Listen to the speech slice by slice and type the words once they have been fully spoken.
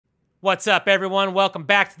What's up, everyone? Welcome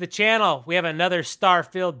back to the channel. We have another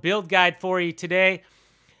Starfield build guide for you today.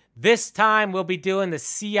 This time, we'll be doing the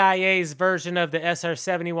CIA's version of the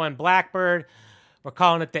SR-71 Blackbird. We're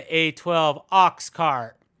calling it the A-12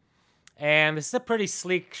 Oxcart. And this is a pretty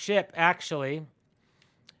sleek ship, actually.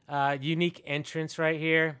 Unique entrance right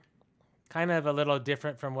here. Kind of a little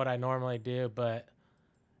different from what I normally do, but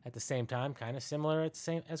at the same time, kind of similar at the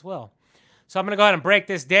same as well. So I'm going to go ahead and break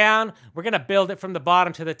this down. We're going to build it from the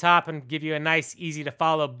bottom to the top and give you a nice, easy to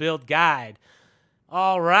follow build guide.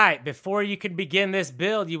 All right, before you can begin this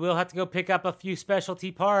build, you will have to go pick up a few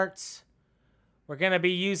specialty parts. We're going to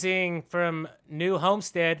be using from New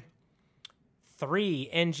Homestead 3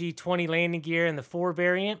 NG-20 landing gear in the 4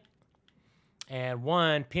 variant and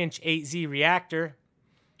 1 Pinch 8Z reactor.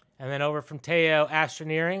 And then over from Teo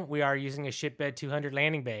Astroneering, we are using a Shipbed 200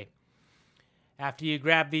 landing bay. After you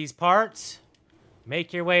grab these parts,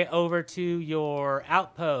 make your way over to your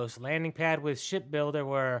outpost, landing pad with shipbuilder,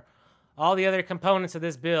 where all the other components of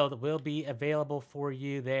this build will be available for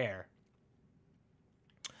you there.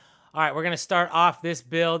 All right, we're going to start off this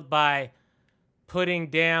build by putting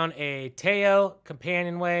down a Teo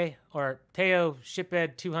companionway, or Teo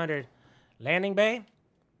Shipbed 200 landing bay.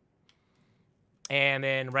 And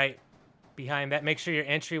then right behind that, make sure your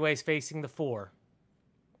entryway is facing the 4.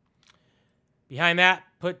 Behind that,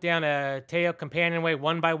 put down a Teo companionway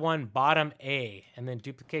 1x1 bottom A, and then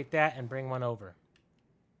duplicate that and bring one over.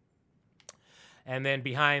 And then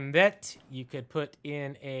behind that, you could put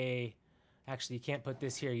in a, actually you can't put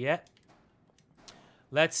this here yet.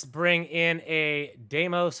 Let's bring in a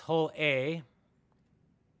Deimos hull A.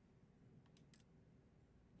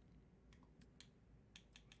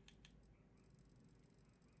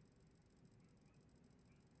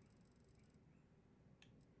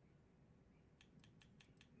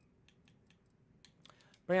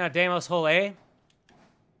 Bring out Deimos hull A,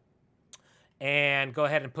 and go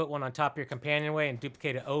ahead and put one on top of your companionway and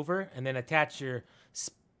duplicate it over, and then attach your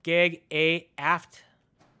Skeg A aft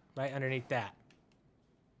right underneath that.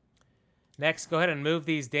 Next, go ahead and move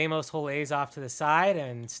these Deimos hull A's off to the side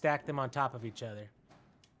and stack them on top of each other.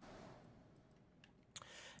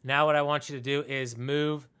 Now what I want you to do is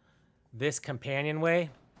move this companionway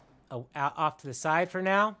off to the side for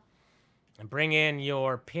now. And bring in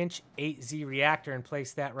your Pinch 8Z reactor and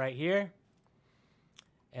place that right here.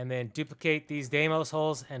 And then duplicate these Deimos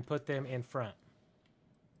hulls and put them in front.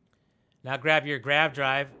 Now grab your grav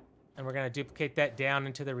drive, and we're going to duplicate that down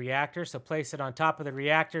into the reactor. So place it on top of the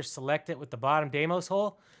reactor, select it with the bottom Deimos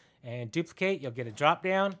hull, and duplicate. You'll get a drop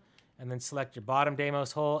down, and then select your bottom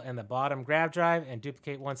Deimos hull and the bottom grav drive, and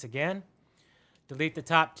duplicate once again. Delete the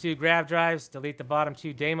top 2 grav drives, delete the bottom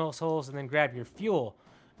 2 Deimos hulls, and then grab your fuel.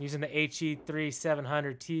 Using the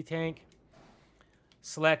HE-3700T tank.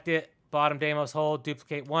 Select it, bottom Deimos hull,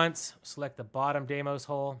 duplicate once, select the bottom Deimos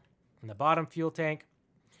hull and the bottom fuel tank,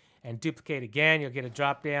 and duplicate again. You'll get a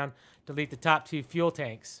drop down. Delete the top 2 fuel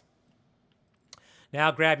tanks. Now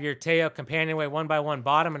grab your Teo companionway 1x1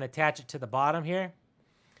 bottom and attach it to the bottom here.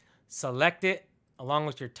 Select it along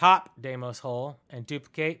with your top Deimos hull and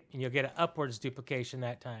duplicate, and you'll get an upwards duplication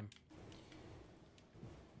that time.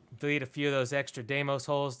 Delete a few of those extra Deimos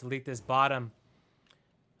hulls. Delete this bottom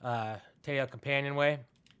Teo companionway.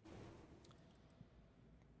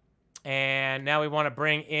 And now we want to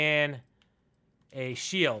bring in a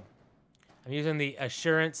shield. I'm using the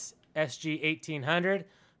Assurance SG-1800.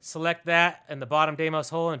 Select that and the bottom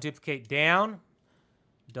Deimos hull and duplicate down.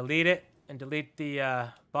 Delete it and delete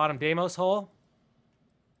the bottom Deimos hull.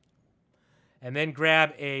 And then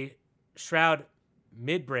grab a shroud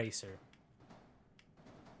mid-bracer.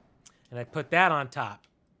 And I put that on top.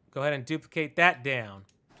 Go ahead and duplicate that down.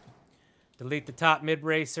 Delete the top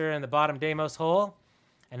mid-bracer and the bottom Deimos hull.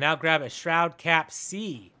 And now grab a shroud cap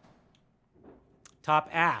C. Top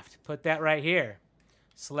aft. Put that right here.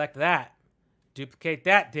 Select that. Duplicate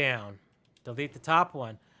that down. Delete the top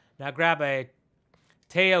one. Now grab a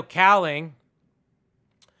Teo cowling.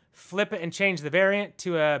 Flip it and change the variant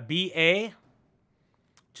to a BA,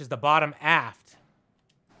 which is the bottom aft.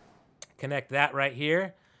 Connect that right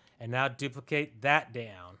here. And now duplicate that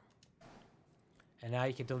down. And now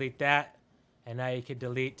you can delete that. And now you can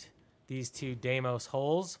delete these 2 Deimos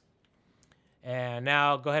hulls. And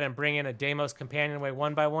now go ahead and bring in a Deimos companionway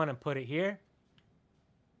 1x1 and put it here.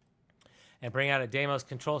 And bring out a Deimos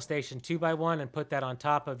control station 2x1 and put that on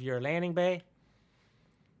top of your landing bay.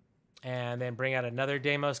 And then bring out another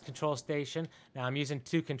Deimos control station. Now I'm using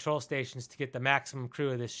 2 control stations to get the maximum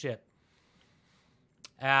crew of this ship.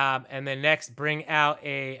 And then next, bring out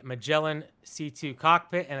a Magellan C2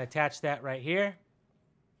 cockpit and attach that right here.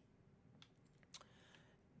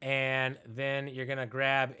 And then you're going to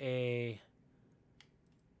grab a...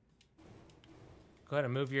 Go ahead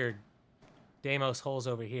and move your Deimos holes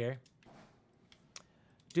over here.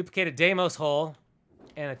 Duplicate a Deimos hole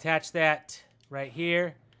and attach that right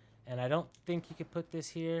here. And I don't think you could put this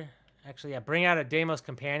here. Actually, yeah, bring out a Deimos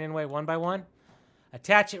companionway one by one.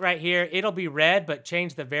 Attach it right here. It'll be red, but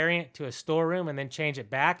change the variant to a storeroom and then change it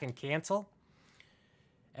back and cancel.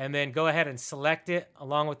 And then go ahead and select it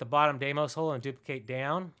along with the bottom Deimos hole and duplicate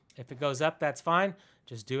down. If it goes up, that's fine.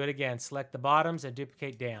 Just do it again. Select the bottoms and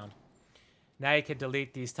duplicate down. Now you can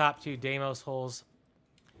delete these top two Deimos holes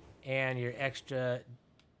and your extra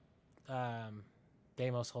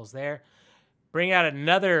Deimos holes there. Bring out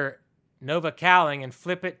another Nova Cowling and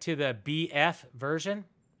flip it to the BF version.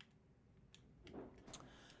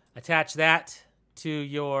 Attach that to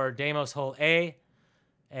your Deimos hole A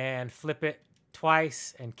and flip it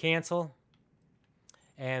twice and cancel.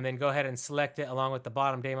 And then go ahead and select it along with the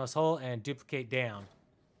bottom Deimos hole and duplicate down.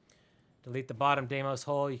 Delete the bottom Deimos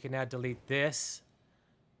hole. You can now delete this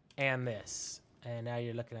and this. And now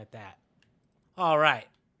you're looking at that. All right.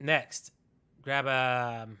 Next, grab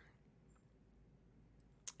an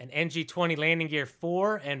NG-20 landing gear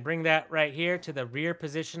 4 and bring that right here to the rear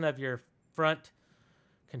position of your front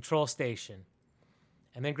control station.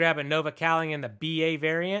 And then grab a Nova Cowling in the BA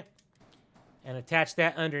variant and attach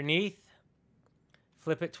that underneath.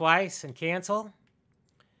 Flip it twice and cancel.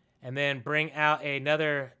 And then bring out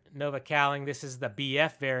another Nova Cowling. This is the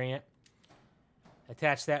BF variant.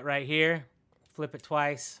 Attach that right here. Flip it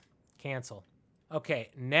twice. Cancel. Okay,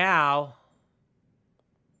 now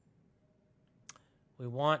we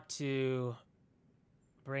want to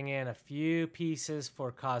bring in a few pieces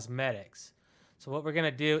for cosmetics. So what we're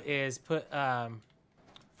going to do is put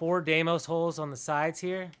 4 Deimos holes on the sides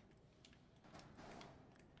here.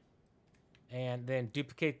 And then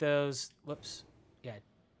duplicate those. Whoops. Yeah.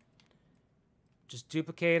 Just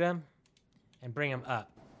duplicate them and bring them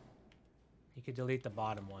up. You could delete the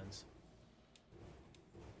bottom ones.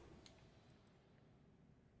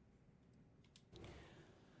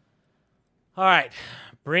 All right.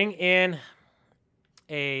 Bring in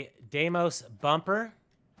a Deimos bumper.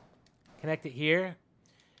 Connect it here.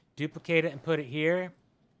 Duplicate it and put it here.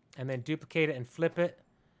 And then duplicate it and flip it.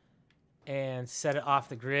 And set it off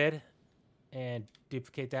the grid. And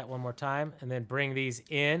duplicate that one more time. And then bring these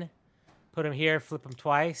in. Put them here, flip them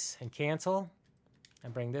twice, and cancel.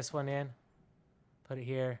 And bring this one in. Put it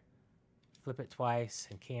here. Flip it twice,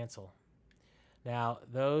 and cancel. Now,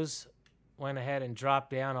 those went ahead and dropped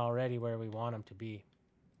down already where we want them to be.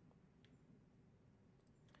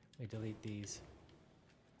 Let me delete these.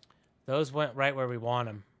 Those went right where we want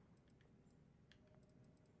them.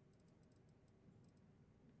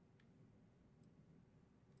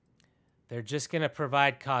 They're just going to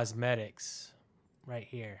provide cosmetics right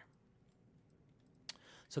here.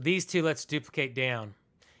 So these two, let's duplicate down.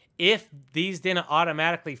 If these didn't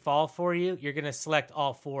automatically fall for you, you're going to select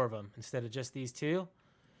all 4 of them instead of just these 2.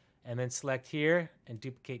 And then select here and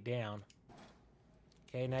duplicate down.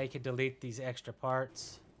 Okay, now you can delete these extra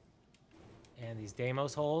parts and these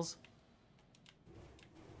Deimos holes.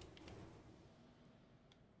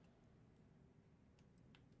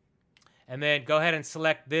 And then go ahead and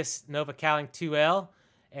select this Nova Cowling 2L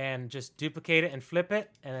and just duplicate it and flip it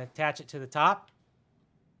and attach it to the top.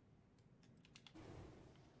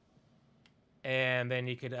 And then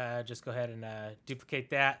you could just go ahead and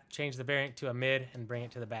duplicate that, change the variant to a mid, and bring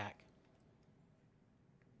it to the back.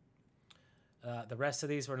 The rest of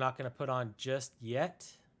these we're not going to put on just yet.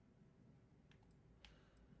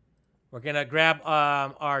 We're going to grab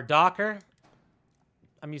our docker.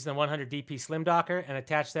 I'm using the 100 DP Slim Docker and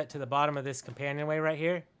attach that to the bottom of this companionway right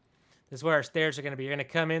here. This is where our stairs are going to be. You're going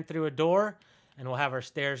to come in through a door, and we'll have our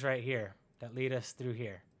stairs right here that lead us through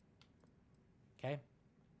here. Okay?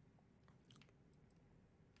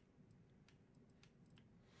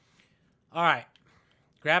 All right.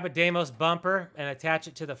 Grab a Deimos bumper and attach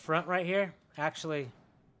it to the front right here. Actually,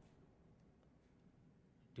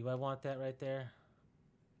 do I want that right there?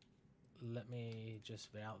 Let me just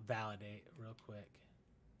validate real quick.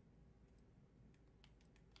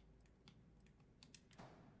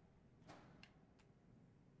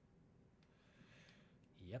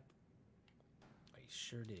 Yep. I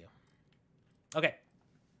sure do. Okay.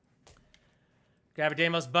 Grab a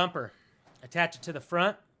Deimos bumper. Attach it to the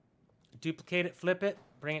front. Duplicate it, flip it,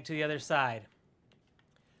 bring it to the other side.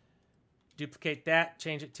 Duplicate that,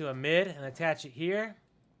 change it to a mid, and attach it here.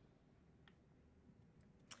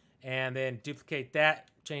 And then duplicate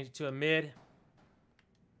that, change it to a mid.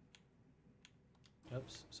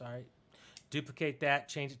 Oops, sorry. Duplicate that,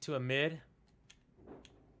 change it to a mid.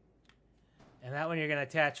 And that one you're going to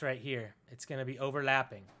attach right here. It's going to be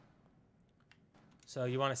overlapping. So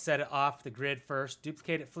you want to set it off the grid first.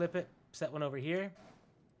 Duplicate it, flip it, set one over here.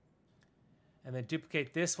 And then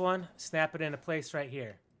duplicate this one, snap it into place right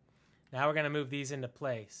here. Now we're going to move these into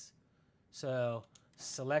place. So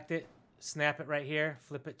select it, snap it right here,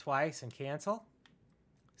 flip it twice and cancel.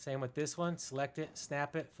 Same with this one. Select it,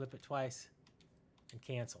 snap it, flip it twice and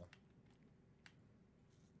cancel.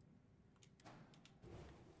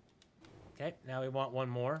 Okay, now we want one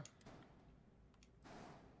more.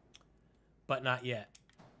 But not yet.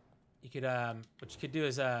 You could what you could do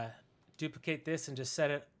is duplicate this and just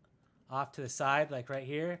set it off to the side like right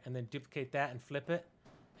here, and then duplicate that and flip it,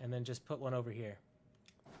 and then just put one over here.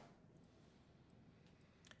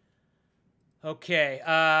 Okay,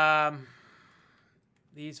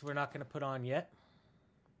 these we're not going to put on yet.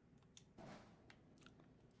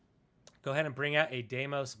 Go ahead and bring out a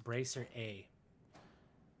Deimos Bracer A.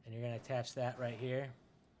 And you're going to attach that right here.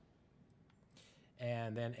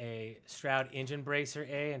 And then a Shroud Engine Bracer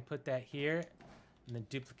A and put that here. And then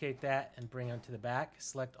duplicate that and bring them to the back.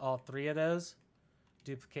 Select all three of those.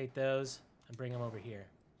 Duplicate those and bring them over here.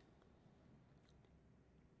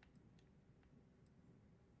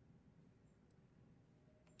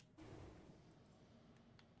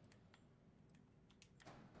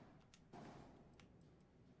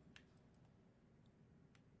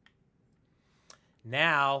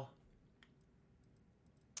 Now,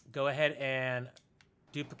 go ahead and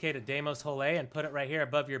duplicate a Deimos Hole A and put it right here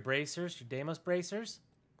above your bracers, your Deimos bracers.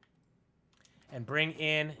 And bring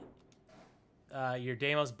in your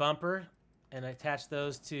Deimos bumper and attach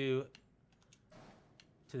those to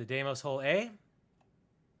the Deimos Hole A.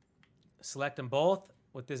 Select them both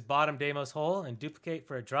with this bottom Deimos hole and duplicate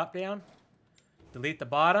for a drop down. Delete the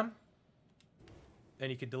bottom. Then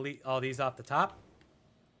you can delete all these off the top.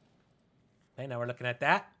 Okay, now we're looking at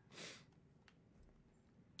that.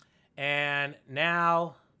 And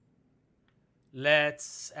now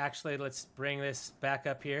let's bring this back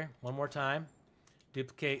up here one more time.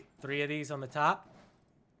 Duplicate 3 of these on the top.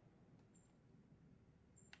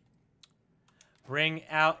 Bring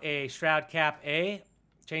out a Shroud Cap A.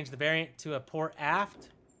 Change the variant to a port aft.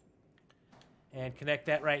 And connect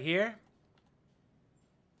that right here.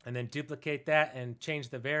 And then duplicate that and change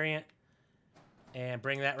the variant. And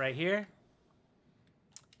bring that right here.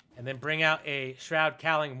 And then bring out a Shroud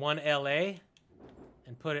Cowling 1LA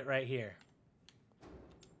and put it right here.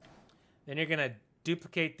 Then you're going to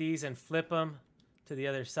duplicate these and flip them to the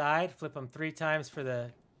other side. Flip them 3 times for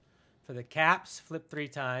the caps. Flip 3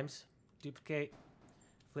 times. Duplicate,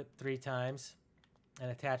 flip 3 times,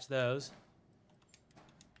 and attach those.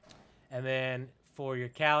 And then for your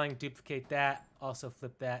cowling, duplicate that. Also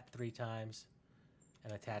flip that 3 times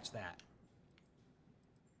and attach that.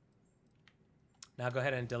 Now go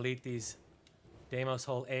ahead and delete these Deimos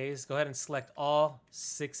Hole A's. Go ahead and select all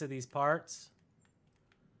 6 of these parts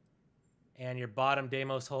and your bottom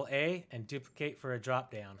Deimos Hole A and duplicate for a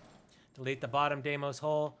drop down. Delete the bottom Deimos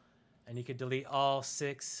hole and you can delete all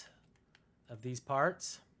 6 of these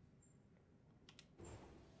parts.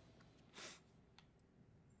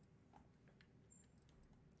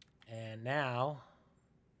 And now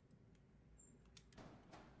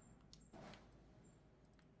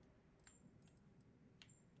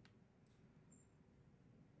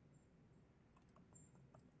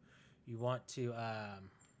you want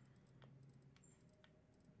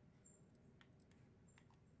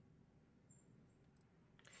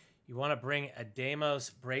to bring a Deimos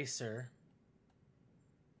bracer.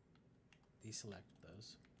 Deselect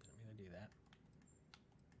those. I'm going to do that.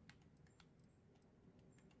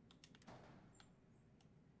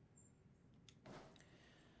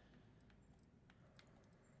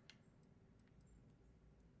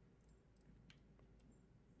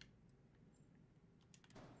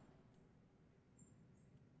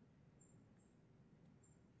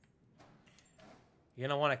 You're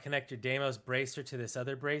going to want to connect your Deimos bracer to this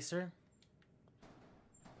other bracer.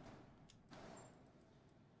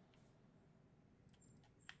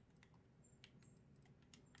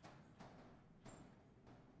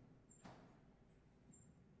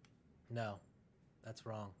 No, that's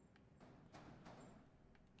wrong.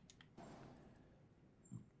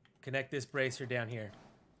 Connect this bracer down here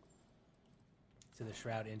to the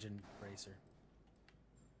Shroud Engine bracer.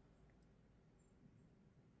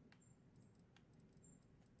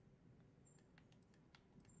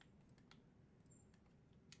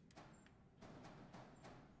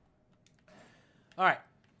 All right,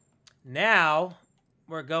 now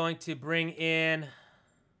we're going to bring in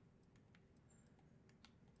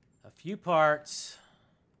a few parts.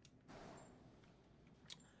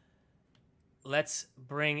 Let's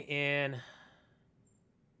bring in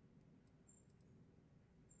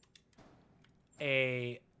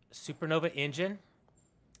a supernova engine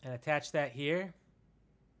and attach that here.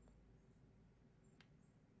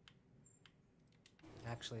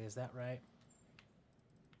 Actually, is that right?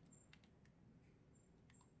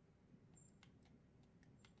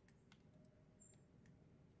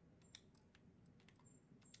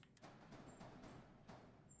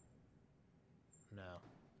 No.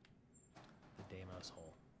 The Deimos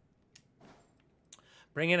hole.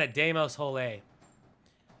 Bring in a Deimos hole A.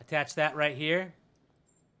 Attach that right here.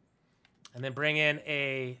 And then bring in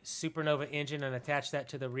a supernova engine and attach that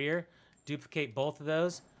to the rear. Duplicate both of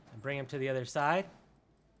those and bring them to the other side.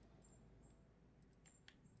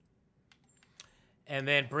 And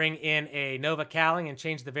then bring in a Nova Cowling and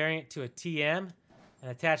change the variant to a TM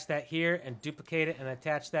and attach that here and duplicate it and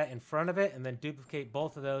attach that in front of it and then duplicate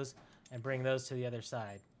both of those and bring those to the other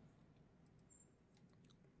side.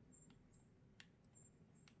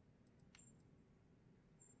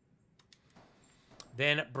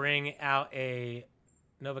 Then bring out a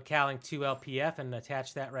Nova Cowling 2LPF and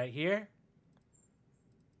attach that right here.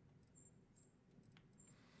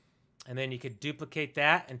 And then you could duplicate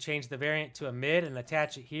that and change the variant to a mid and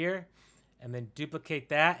attach it here. And then duplicate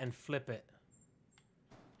that and flip it.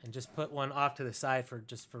 And just put one off to the side for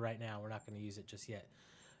right now. We're not going to use it just yet.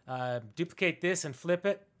 Duplicate this and flip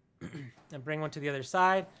it. And bring one to the other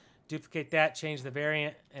side. Duplicate that, change the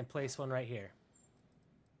variant, and place one right here.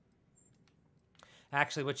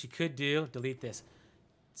 Actually, what you could do, delete this.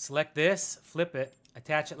 Select this, flip it,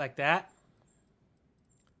 attach it like that.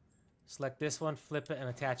 Select this one, flip it, and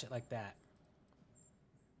attach it like that.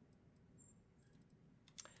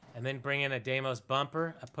 And then bring in a Deimos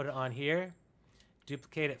bumper. I put it on here.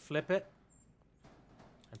 Duplicate it, flip it,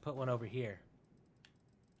 and put one over here.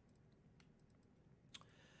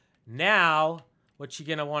 Now, what you're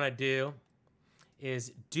going to want to do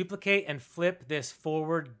is duplicate and flip this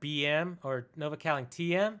forward BM or Nova Cowling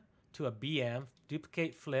TM to a BM.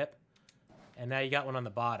 Duplicate, flip, and now you got one on the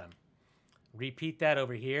bottom. Repeat that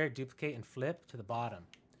over here. Duplicate and flip to the bottom.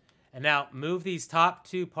 And now move these top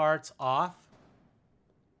two parts off.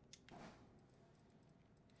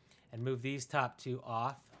 And move these top two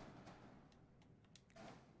off.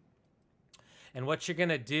 And what you're going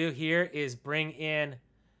to do here is bring in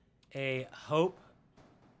a Hope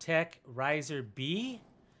Tech Riser B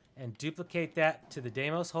and duplicate that to the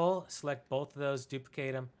Deimos hole. Select both of those,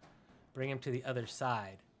 duplicate them, bring them to the other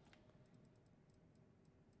side.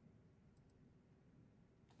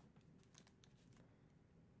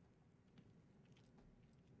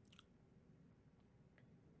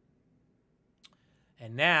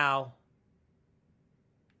 And now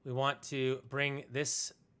we want to bring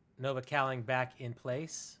this Nova Cowling back in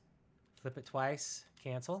place. Flip it twice,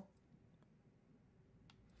 cancel.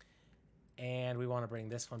 And we want to bring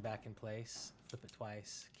this one back in place. Flip it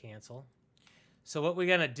twice, cancel. So what we're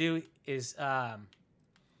going to do is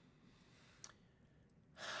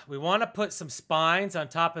we want to put some spines on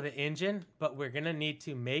top of the engine, but we're going to need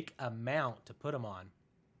to make a mount to put them on.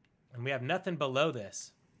 And we have nothing below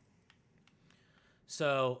this.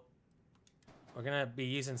 So we're going to be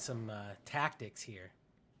using some tactics here.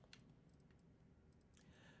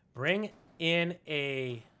 Bring in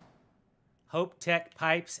a Hope Tech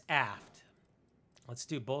pipes aft. Let's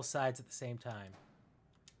do both sides at the same time.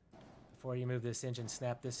 Before you move this engine,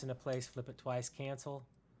 snap this into place, flip it twice, cancel.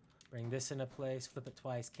 Bring this into place, flip it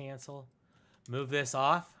twice, cancel. Move this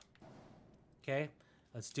off. Okay,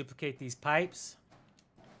 let's duplicate these pipes.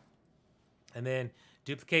 And then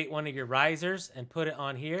duplicate one of your risers and put it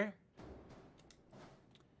on here.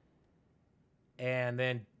 And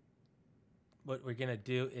then what we're going to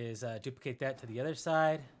do is duplicate that to the other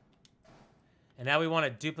side. And now we want to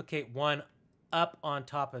duplicate one up on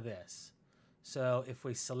top of this. So if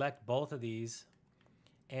we select both of these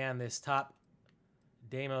and this top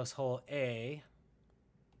Deimos hole A,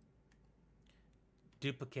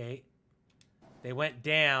 duplicate. They went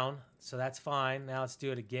down, so that's fine. Now let's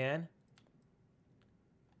do it again.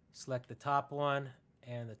 Select the top one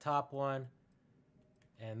and the top one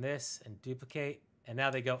and this and duplicate, and now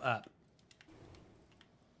they go up.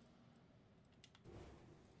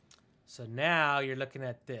 So now you're looking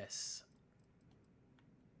at this.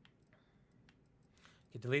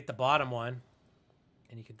 You can delete the bottom one,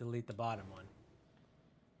 and you can delete the bottom one.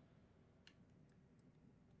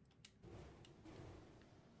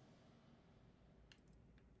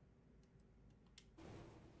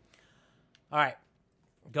 All right,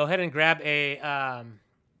 go ahead and grab a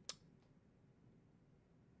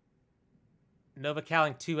Nova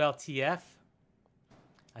Cowling 2LTF.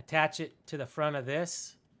 Attach it to the front of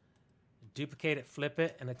this. Duplicate it, flip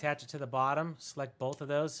it, and attach it to the bottom. Select both of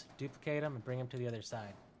those, duplicate them, and bring them to the other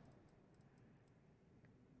side.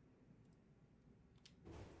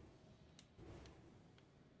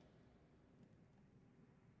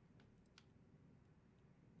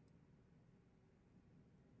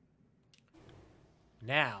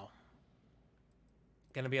 Now,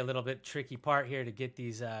 going to be a little bit tricky part here to get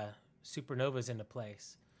these supernovas into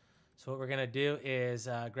place. So what we're going to do is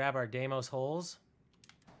grab our Deimos holes.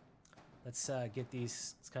 Let's get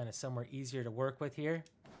these kind of somewhere easier to work with here.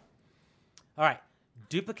 All right,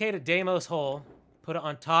 duplicate a Deimos hole, put it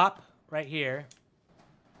on top right here,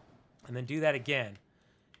 and then do that again.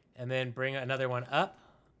 And then bring another one up,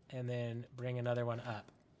 and then bring another one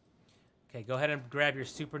up. Okay, go ahead and grab your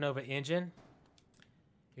supernova engine.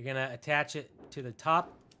 You're going to attach it to the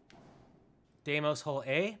top Deimos hole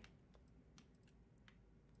A.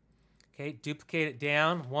 Okay, duplicate it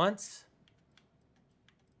down once.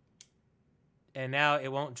 And now it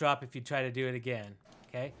won't drop if you try to do it again.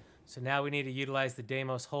 Okay, so now we need to utilize the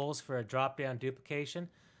Deimos holes for a drop-down duplication.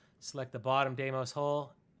 Select the bottom Deimos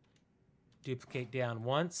hole, duplicate down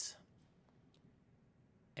once.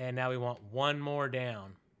 And now we want one more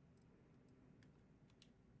down.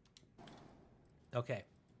 Okay.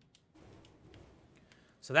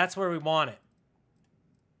 So that's where we want it.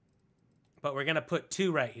 But we're going to put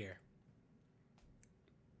 2 right here.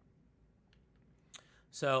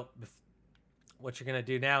 So what you're going to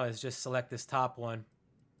do now is just select this top one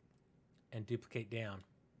and duplicate down.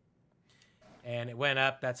 And it went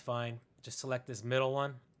up, that's fine. Just select this middle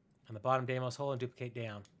one on the bottom Deimos hole and duplicate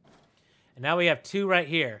down. And now we have 2 right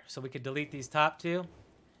here. So we could delete these top 2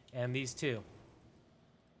 and these 2.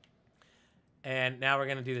 And now we're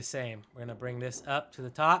going to do the same. We're going to bring this up to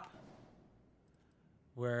the top.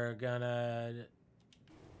 We're going to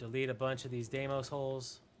delete a bunch of these Deimos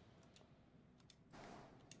holes.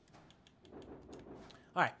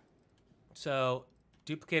 All right. So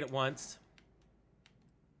duplicate it once.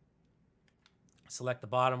 Select the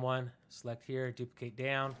bottom one. Select here, duplicate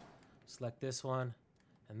down. Select this one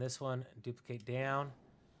and this one, duplicate down.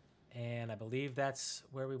 And I believe that's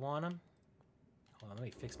where we want them. Hold on, let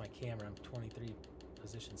me fix my camera. I'm 23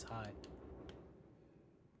 positions high.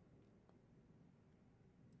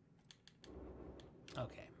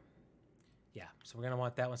 Okay. Yeah, so we're going to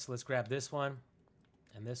want that one. So let's grab this one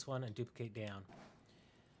and duplicate down.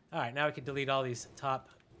 All right, now we can delete all these top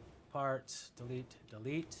parts. Delete,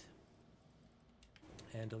 delete.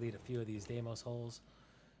 And delete a few of these Deimos holes.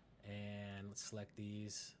 And let's select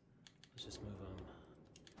these. Let's just move them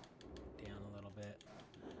down a little bit.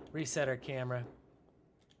 Reset our camera.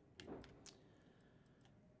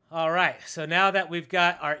 All right, so now that we've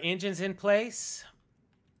got our engines in place,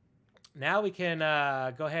 now we can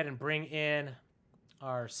go ahead and bring in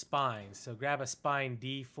our spines. So grab a spine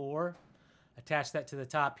D4, attach that to the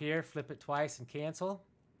top here, flip it twice and cancel.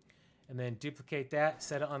 And then duplicate that,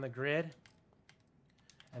 set it on the grid.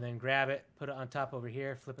 And then grab it, put it on top over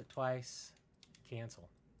here, flip it twice, cancel.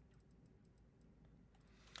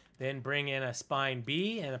 Then bring in a spine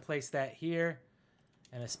B and place that here.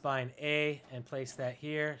 And a spine A and place that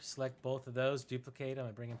here. Select both of those, duplicate them,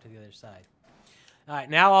 and bring them to the other side. All right,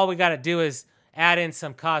 now all we got to do is add in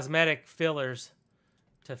some cosmetic fillers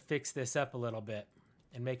to fix this up a little bit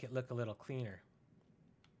and make it look a little cleaner.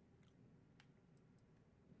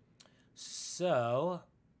 So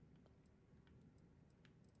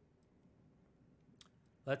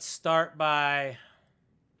let's start by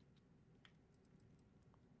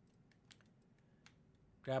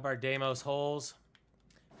grab our Deimos holes.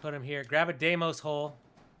 Put them here. Grab a Deimos hole.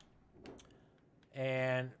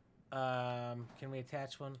 And can we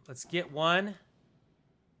attach one? Let's get one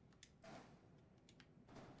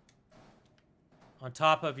on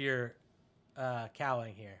top of your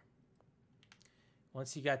cowling here.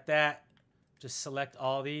 Once you got that, just select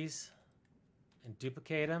all these and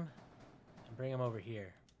duplicate them and bring them over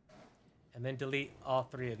here. And then delete all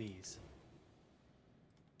 3 of these.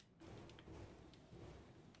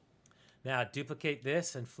 Now duplicate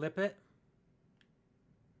this and flip it.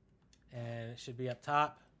 And it should be up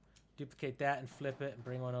top. Duplicate that and flip it and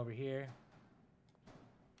bring one over here.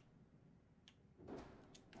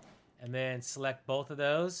 And then select both of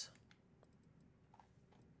those.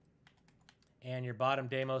 And your bottom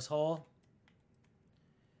Deimos hole.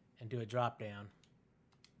 And do a drop down.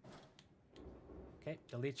 Okay,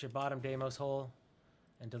 delete your bottom Deimos hole.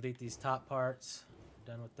 And delete these top parts.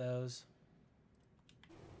 Done with those.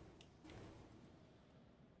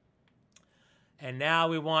 And now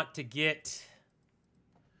we want to get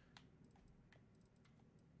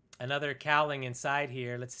another cowling inside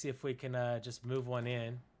here. Let's see if we can just move one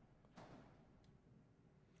in.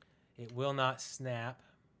 It will not snap.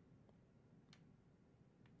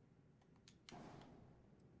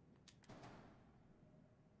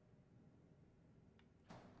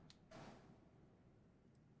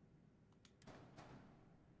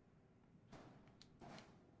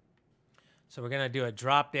 So we're going to do a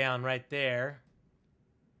drop down right there.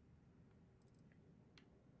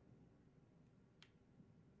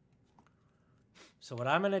 So what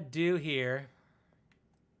I'm going to do here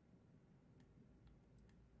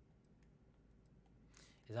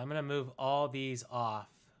is I'm going to move all these off.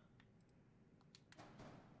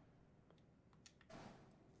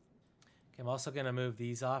 Okay, I'm also going to move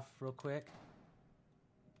these off real quick.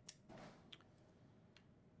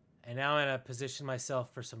 And now I'm going to position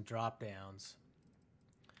myself for some drop downs.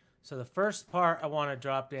 So the first part I want to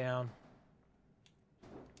drop down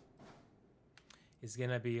is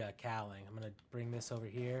going to be a cowling. I'm going to bring this over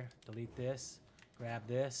here, delete this, grab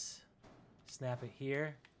this, snap it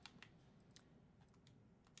here,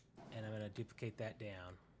 and I'm going to duplicate that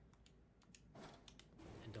down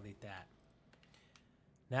and delete that.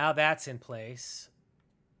 Now that's in place.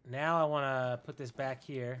 Now I want to put this back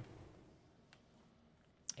here,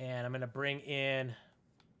 and I'm going to bring in,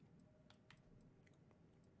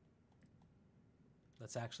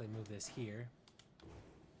 let's actually move this here.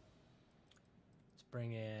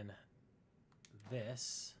 Bring in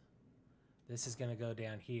this. This is going to go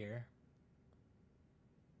down here.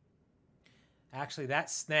 Actually, that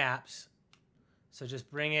snaps. So just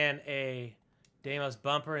bring in a Deimos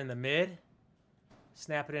bumper in the mid.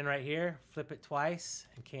 Snap it in right here. Flip it twice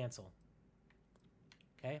and cancel.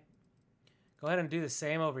 Okay. Go ahead and do the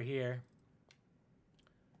same over here.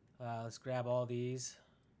 Let's grab all these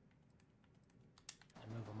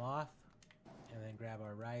and move them off. And then grab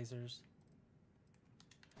our risers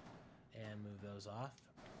and move those off.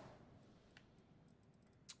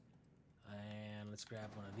 And let's grab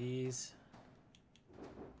one of these,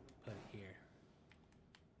 put it here.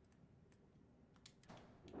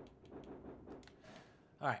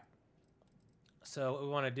 All right, so what we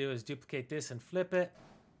want to do is duplicate this and flip it,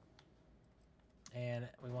 and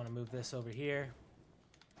we want to move this over here,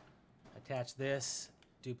 attach this,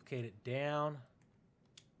 duplicate it down,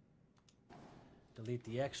 delete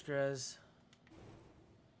the extras,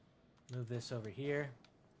 move this over here,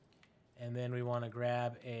 and then we want to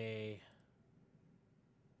grab a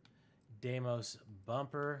Deimos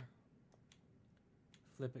bumper,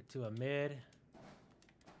 flip it to a mid,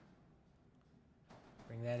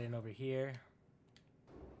 bring that in over here.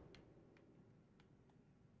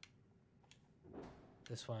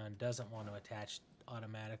 This one doesn't want to attach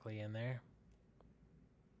automatically in there.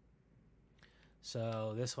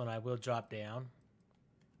 So this one I will drop down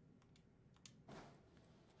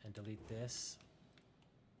and delete this.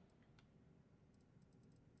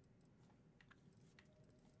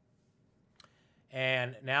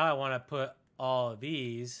 And now I want to put all of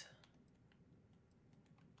these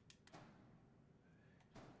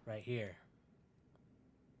right here.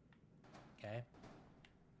 Okay.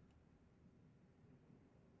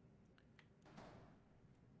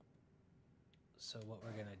 So what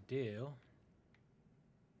we're going to do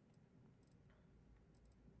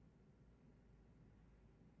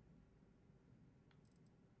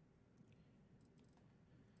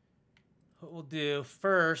what we'll do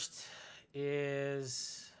first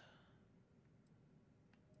is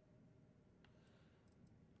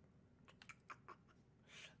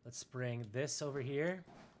let's bring this over here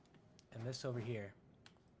and this over here.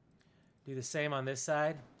 Do the same on this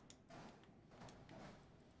side.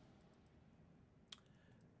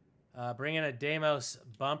 Bring in a Deimos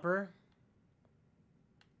bumper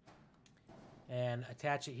and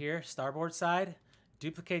attach it here, starboard side.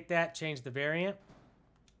 Duplicate that, change the variant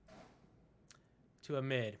to a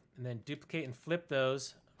mid, and then duplicate and flip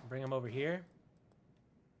those, bring them over here,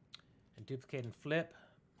 and duplicate and flip,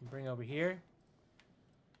 and bring over here.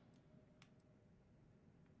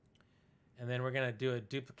 And then we're going to do a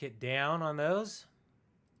duplicate down on those.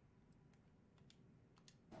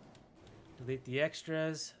 Delete the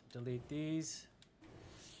extras, delete these,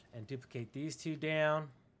 and duplicate these two down.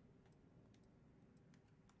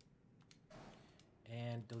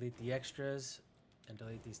 And delete the extras, and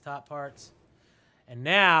delete these top parts. And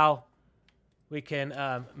now we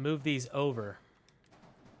can move these over.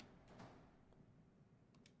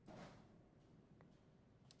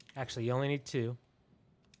 Actually, you only need two.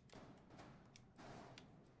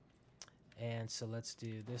 And so let's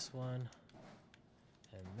do this one,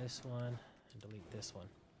 and this one, and delete this one.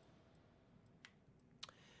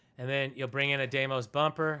 And then you'll bring in a Deimos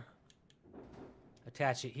bumper,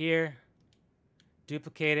 attach it here,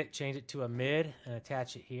 duplicate it, change it to a mid, and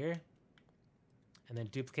attach it here. And then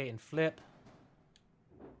duplicate and flip,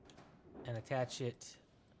 and attach it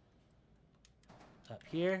up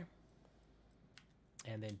here.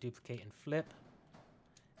 And then duplicate and flip,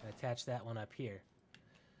 and attach that one up here.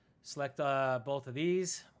 Select both of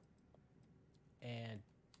these, and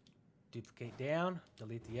duplicate down,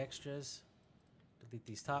 delete the extras, delete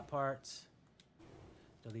these top parts,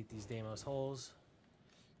 delete these Deimos holes.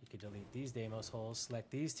 You could delete these Deimos holes,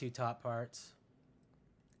 select these two top parts,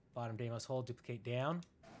 bottom Deimos hole, duplicate down,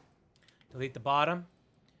 delete the bottom,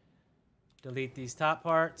 delete these top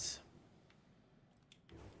parts,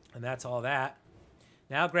 and that's all that.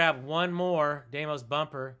 Now grab one more Deimos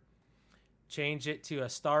bumper, change it to a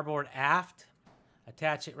starboard aft,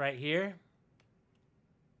 attach it right here,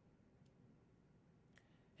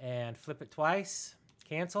 and flip it twice,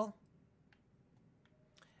 cancel,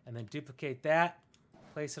 and then duplicate that,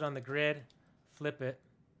 place it on the grid, flip it,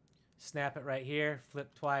 snap it right here,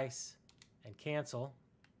 flip twice, and cancel.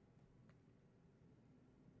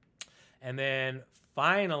 And then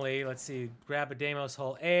finally, let's see, grab a Deimos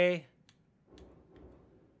hole A,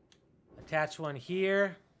 attach one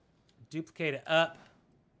here, duplicate it up,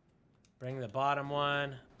 bring the bottom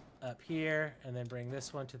one up here, and then bring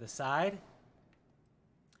this one to the side.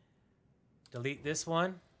 Delete this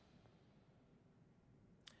one.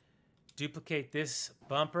 Duplicate this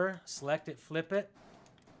bumper, select it, flip it,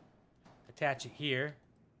 attach it here.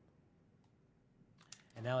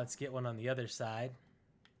 And now let's get one on the other side.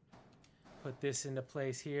 Put this into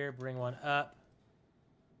place here, bring one up,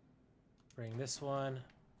 bring this one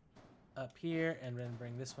up here, and then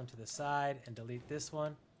bring this one to the side and delete this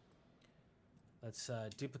one. Let's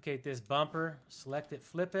duplicate this bumper, select it,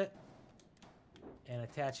 flip it, and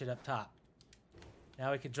attach it up top.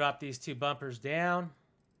 Now we can drop these two bumpers down.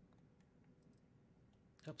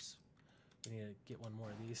 Oops, we need to get one more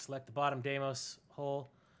of these. Select the bottom Deimos hole,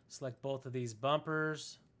 select both of these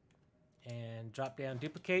bumpers, and drop down,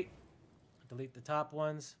 duplicate, delete the top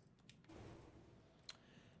ones,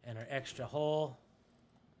 and our extra hole.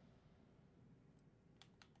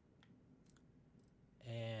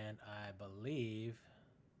 And I believe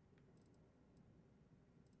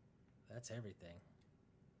that's everything.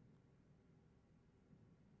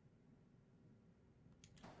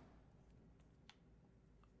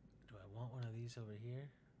 Do I want one of these over here?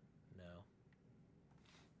 No.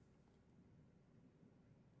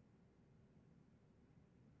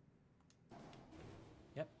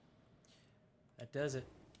 Yep. That does it.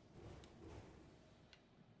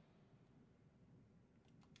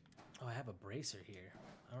 Oh, I have a bracer here.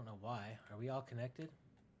 I don't know why. Are we all connected?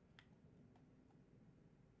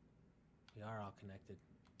 We are all connected.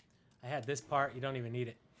 I had this part. You don't even need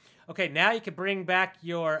it. Okay, now you can bring back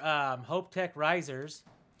your Hope Tech risers.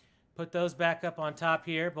 Put those back up on top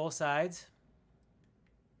here, both sides.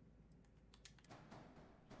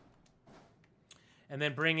 And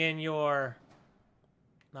then bring in your,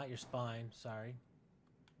 not your spine, sorry.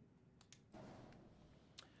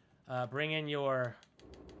 Bring in your,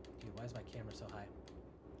 dude, why is my camera so high?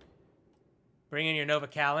 Bring in your Nova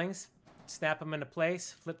Cowlings, snap them into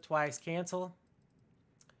place, flip twice, cancel.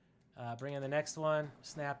 Bring in the next one,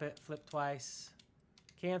 snap it, flip twice,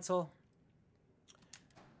 cancel.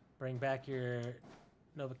 Bring back your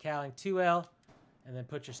Nova Cowling 2L, and then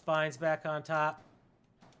put your spines back on top.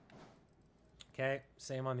 Okay,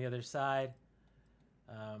 same on the other side.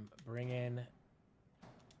 Bring in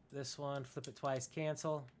this one, flip it twice,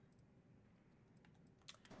 cancel.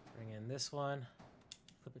 Bring in this one,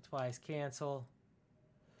 flip it twice, cancel.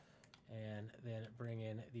 And then bring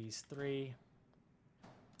in these three.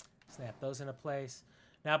 Snap those into place.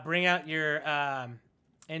 Now bring out your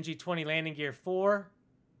NG20 landing gear 4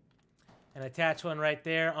 and attach one right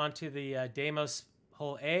there onto the Deimos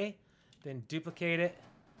hole A. Then duplicate it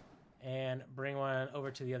and bring one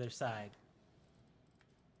over to the other side.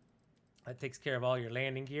 That takes care of all your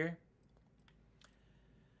landing gear.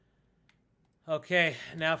 Okay,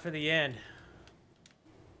 now for the end.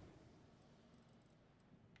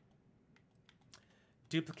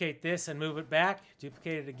 Duplicate this and move it back.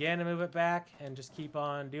 Duplicate it again and move it back. And just keep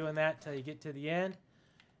on doing that until you get to the end.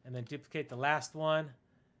 And then duplicate the last one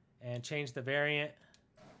and change the variant.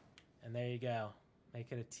 And there you go.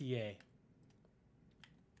 Make it a TA.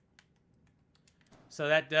 So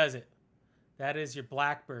that does it. That is your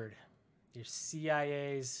Blackbird. Your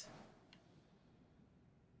CIA's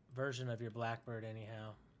version of your Blackbird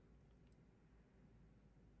anyhow.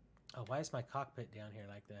 Oh, why is my cockpit down here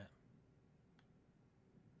like that?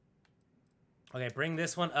 Okay, bring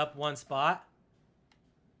this one up one spot.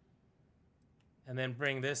 And then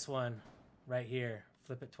bring this one right here.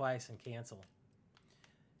 Flip it twice and cancel.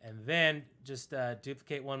 And then just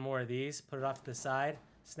duplicate one more of these. Put it off to the side.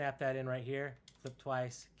 Snap that in right here. Flip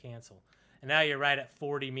twice, cancel. And now you're right at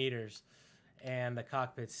 40 meters. And the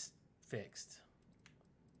cockpit's fixed.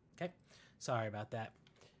 Okay, sorry about that.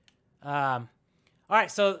 All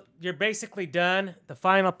right, so you're basically done. The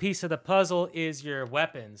final piece of the puzzle is your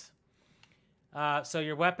weapons. So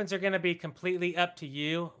your weapons are going to be completely up to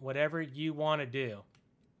you, whatever you want to do.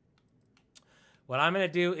 What I'm going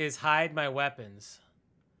to do is hide my weapons.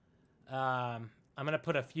 I'm going to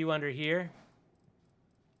put a few under here.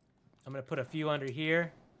 I'm going to put a few under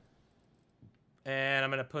here. And I'm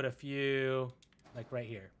going to put a few like right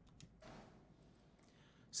here.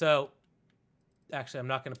 So, actually, I'm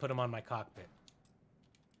not going to put them on my cockpit.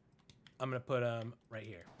 I'm going to put them right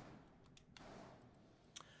here.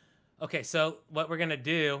 Okay, so what we're going to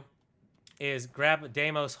do is grab a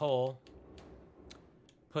Deimos hole,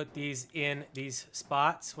 put these in these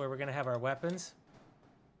spots where we're going to have our weapons,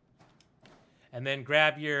 and then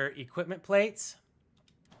grab your equipment plates,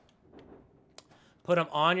 put them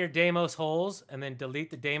on your Deimos holes, and then delete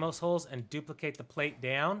the Deimos holes and duplicate the plate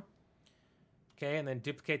down. Okay, and then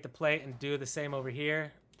duplicate the plate and do the same over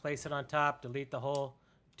here. Place it on top, delete the hole,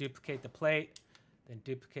 duplicate the plate, then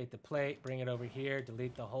duplicate the plate, bring it over here,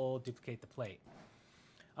 delete the hole, duplicate the plate.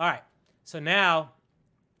 All right, so now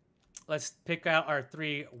let's pick out our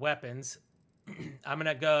 3 weapons. I'm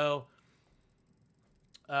gonna go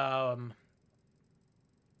with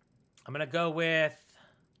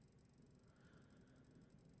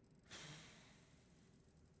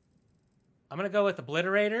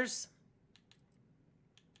obliterators.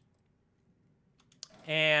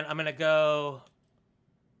 And I'm gonna go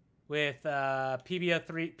with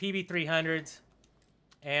PB300s,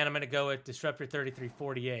 and I'm gonna go with Disruptor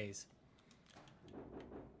 3340As.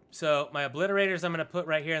 So my obliterators I'm gonna put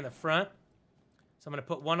right here in the front. So I'm gonna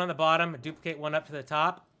put one on the bottom and duplicate one up to the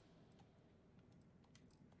top.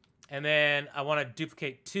 And then I want to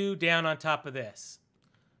duplicate 2 down on top of this.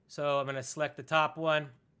 So I'm gonna select the top one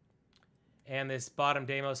and this bottom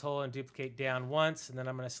Deimos hole and duplicate down once, and then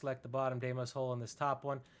I'm going to select the bottom Deimos hole in this top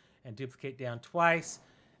one and duplicate down twice.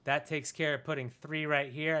 That takes care of putting 3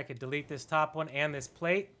 right here. I could delete this top one and this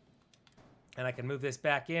plate, and I can move this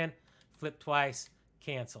back in, flip twice,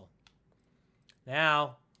 cancel.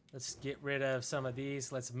 Now let's get rid of some of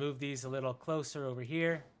these. Let's move these a little closer over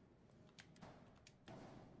here.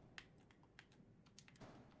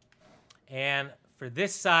 And for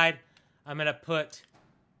this side, I'm going to put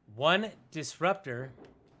 1 disruptor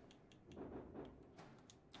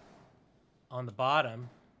on the bottom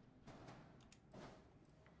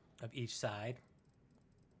of each side.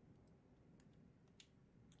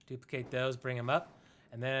 Duplicate those, bring them up,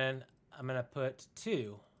 and then I'm going to put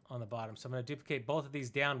 2 on the bottom. So I'm going to duplicate both of these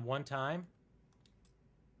down 1 time.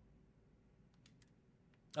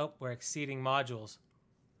 Oh, we're exceeding modules.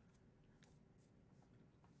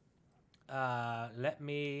 Let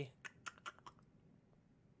me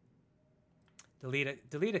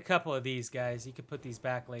delete a couple of these guys. You can put these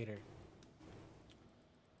back later,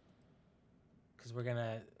 because we're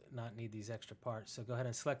gonna not need these extra parts. So go ahead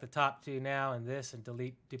and select the top 2 now and this, and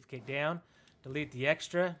duplicate down. Delete the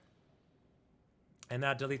extra, and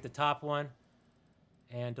now delete the top one,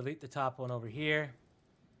 and delete the top one over here.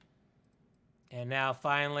 And now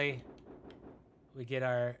finally we get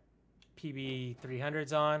our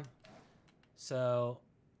PB300s on. So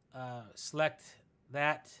select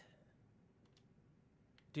that,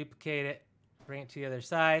 duplicate it, bring it to the other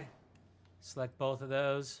side, select both of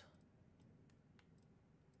those,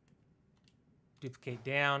 duplicate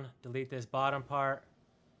down, delete this bottom part,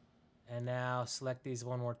 and now select these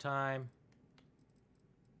one more time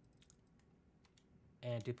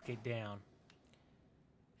and duplicate down.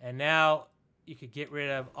 And now you could get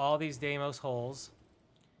rid of all these Deimos holes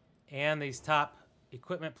and these top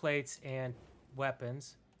equipment plates and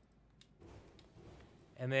weapons.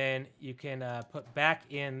 And then you can put back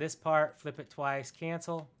in this part, flip it twice,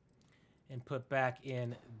 cancel, and put back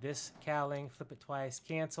in this cowling, flip it twice,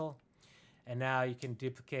 cancel. And now you can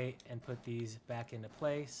duplicate and put these back into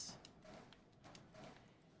place.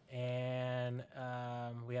 And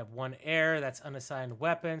we have 1 error, that's unassigned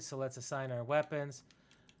weapons, so let's assign our weapons.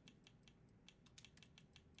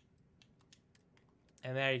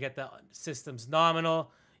 And there you get the system's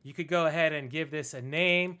nominal. You could go ahead and give this a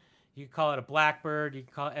name. You can call it a Blackbird. You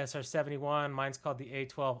can call it SR-71. Mine's called the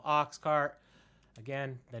A-12 Oxcart.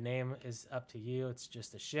 Again, the name is up to you. It's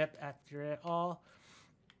just a ship after it all.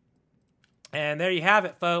 And there you have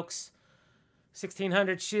it, folks.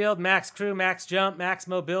 1600 shield, max crew, max jump, max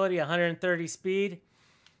mobility, 130 speed.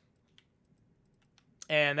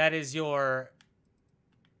 And that is your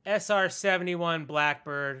SR-71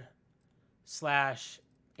 Blackbird /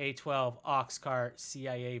 A-12 Oxcart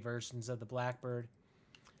CIA versions of the Blackbird.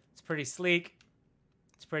 It's pretty sleek.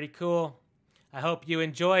 It's pretty cool. I hope you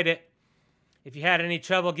enjoyed it. If you had any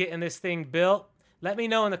trouble getting this thing built, let me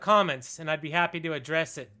know in the comments, and I'd be happy to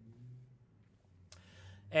address it.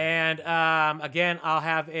 And again, I'll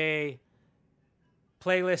have a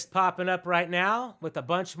playlist popping up right now with a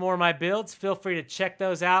bunch more of my builds. Feel free to check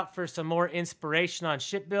those out for some more inspiration on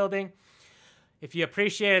shipbuilding. If you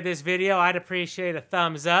appreciated this video, I'd appreciate a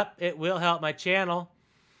thumbs up. It will help my channel.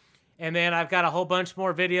 And then I've got a whole bunch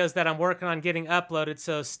more videos that I'm working on getting uploaded,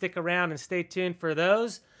 so stick around and stay tuned for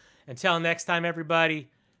those. Until next time, everybody,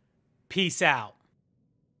 peace out.